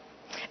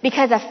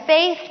 Because a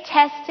faith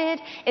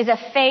tested is a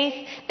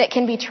faith that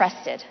can be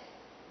trusted.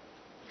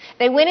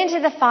 They went into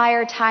the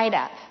fire tied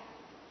up.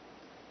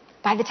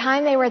 By the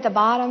time they were at the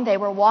bottom, they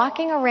were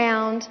walking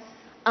around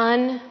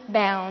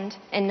unbound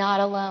and not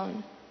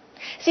alone.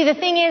 See, the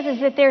thing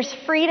is that there's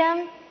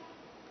freedom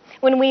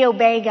when we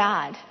obey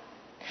God.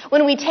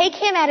 When we take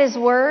him at his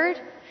word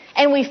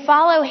and we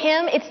follow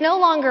him, it's no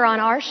longer on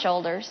our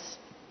shoulders.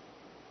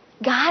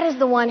 God is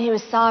the one who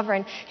is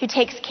sovereign, who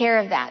takes care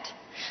of that.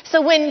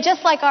 So when,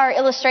 just like our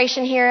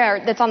illustration here or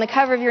that's on the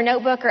cover of your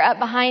notebook or up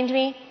behind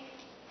me,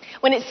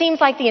 when it seems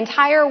like the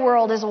entire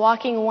world is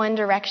walking one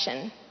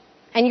direction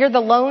and you're the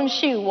lone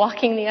shoe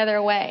walking the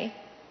other way,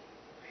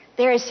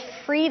 there is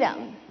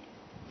freedom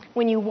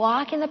when you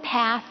walk in the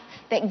path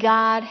that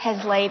God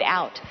has laid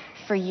out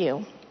for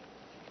you.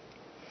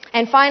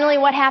 And finally,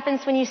 what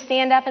happens when you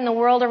stand up and the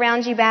world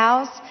around you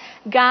bows?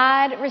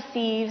 God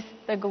receives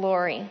the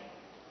glory.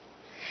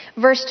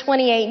 Verse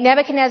 28,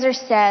 Nebuchadnezzar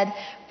said,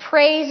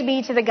 "Praise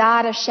be to the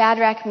God of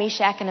Shadrach,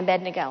 Meshach, and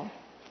Abednego."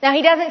 Now,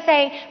 he doesn't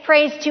say,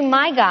 "Praise to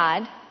my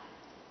God,"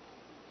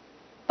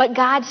 but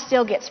God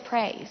still gets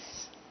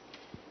praise.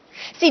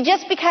 See,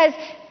 just because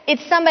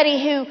it's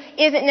somebody who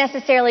isn't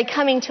necessarily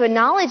coming to a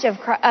knowledge of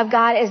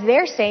God as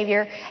their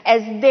Savior,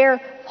 as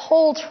their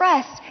whole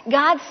trust,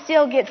 God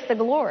still gets the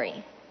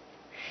glory.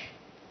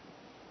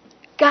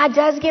 God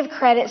does give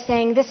credit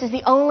saying this is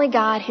the only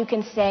God who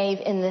can save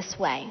in this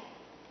way.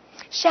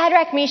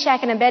 Shadrach,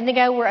 Meshach, and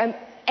Abednego were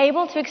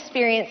able to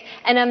experience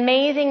an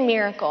amazing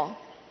miracle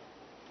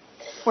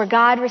where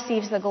God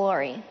receives the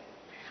glory.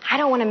 I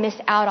don't want to miss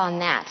out on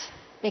that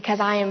because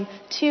I am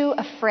too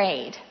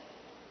afraid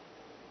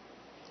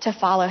to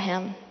follow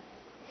him.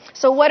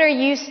 So what are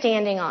you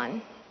standing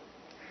on?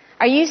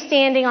 Are you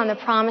standing on the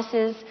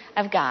promises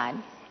of God?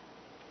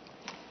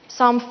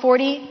 Psalm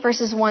 40,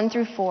 verses 1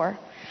 through 4.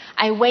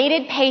 "I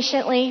waited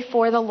patiently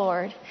for the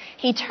Lord.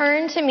 He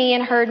turned to me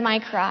and heard my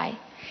cry.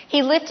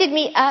 He lifted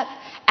me up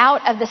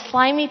out of the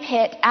slimy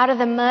pit, out of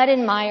the mud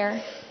and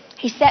mire.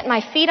 He set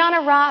my feet on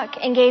a rock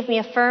and gave me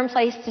a firm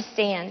place to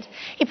stand.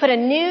 He put a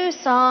new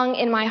song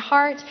in my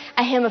heart,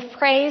 a hymn of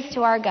praise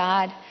to our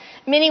God.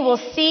 Many will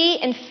see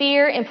and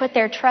fear and put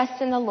their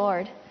trust in the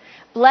Lord.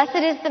 Blessed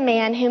is the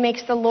man who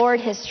makes the Lord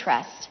his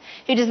trust,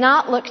 who does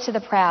not look to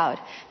the proud,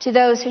 to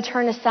those who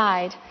turn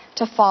aside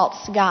to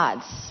false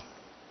gods."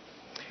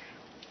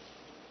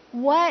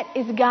 What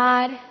is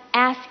God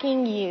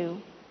asking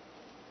you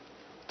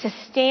to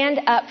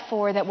stand up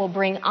for that will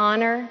bring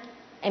honor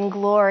and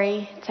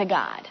glory to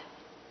God?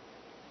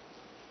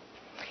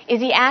 Is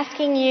he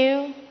asking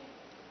you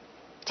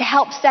to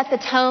help set the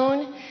tone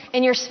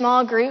in your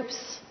small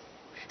groups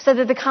so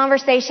that the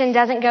conversation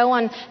doesn't go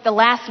on the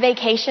last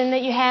vacation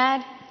that you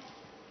had,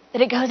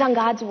 that it goes on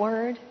God's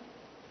Word?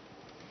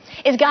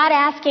 Is God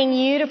asking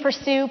you to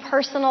pursue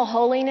personal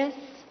holiness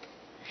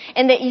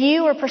and that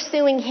you are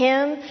pursuing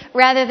Him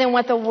rather than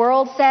what the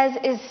world says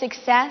is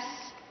success?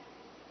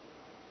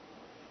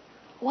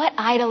 What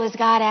idol is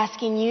God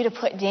asking you to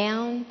put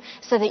down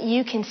so that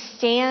you can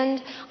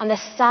stand on the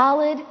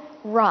solid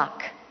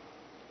rock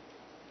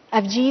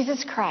of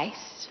Jesus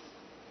Christ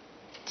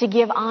to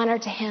give honor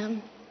to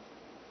Him?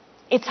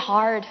 It's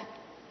hard,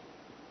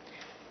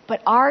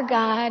 but our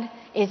God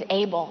is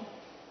able.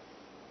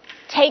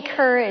 Take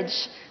courage,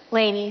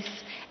 ladies.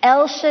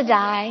 El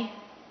Shaddai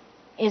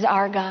is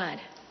our God.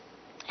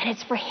 And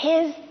it's for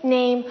His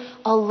name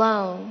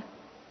alone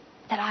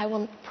that I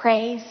will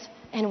praise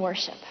and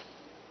worship.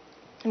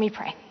 Let me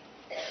pray.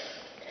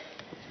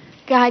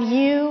 God,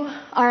 you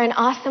are an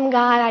awesome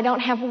God. I don't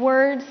have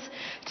words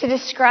to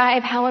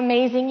describe how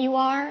amazing you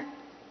are,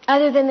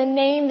 other than the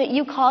name that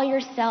you call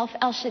yourself,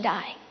 El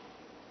Shaddai.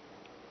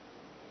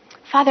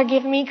 Father,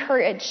 give me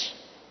courage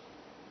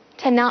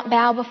to not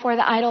bow before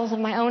the idols of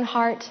my own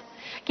heart.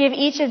 Give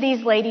each of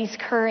these ladies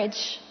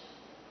courage,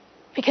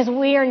 because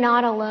we are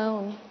not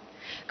alone.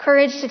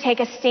 Courage to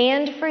take a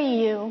stand for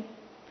you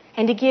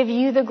and to give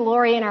you the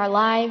glory in our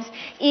lives,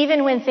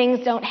 even when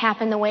things don't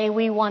happen the way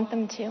we want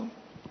them to.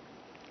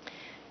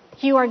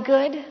 You are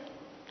good,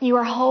 you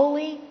are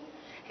holy,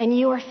 and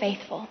you are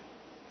faithful.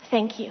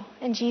 Thank you.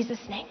 In Jesus'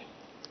 name,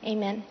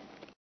 amen.